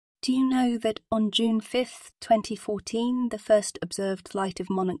Do you know that on June 5th, 2014, the first observed flight of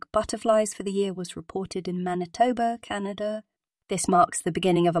monarch butterflies for the year was reported in Manitoba, Canada? This marks the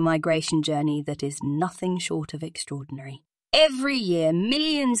beginning of a migration journey that is nothing short of extraordinary. Every year,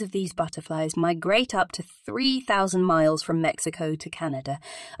 millions of these butterflies migrate up to 3,000 miles from Mexico to Canada,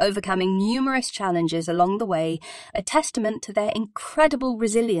 overcoming numerous challenges along the way, a testament to their incredible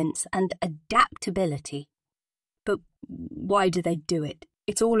resilience and adaptability. But why do they do it?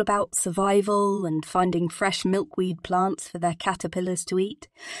 It's all about survival and finding fresh milkweed plants for their caterpillars to eat.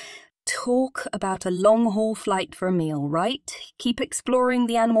 Talk about a long-haul flight for a meal, right? Keep exploring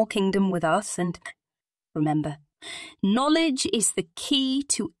the animal kingdom with us, and remember, knowledge is the key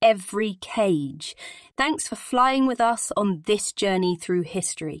to every cage. Thanks for flying with us on this journey through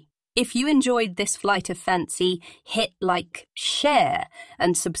history. If you enjoyed this flight of fancy, hit like, share,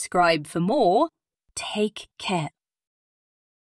 and subscribe for more. Take care.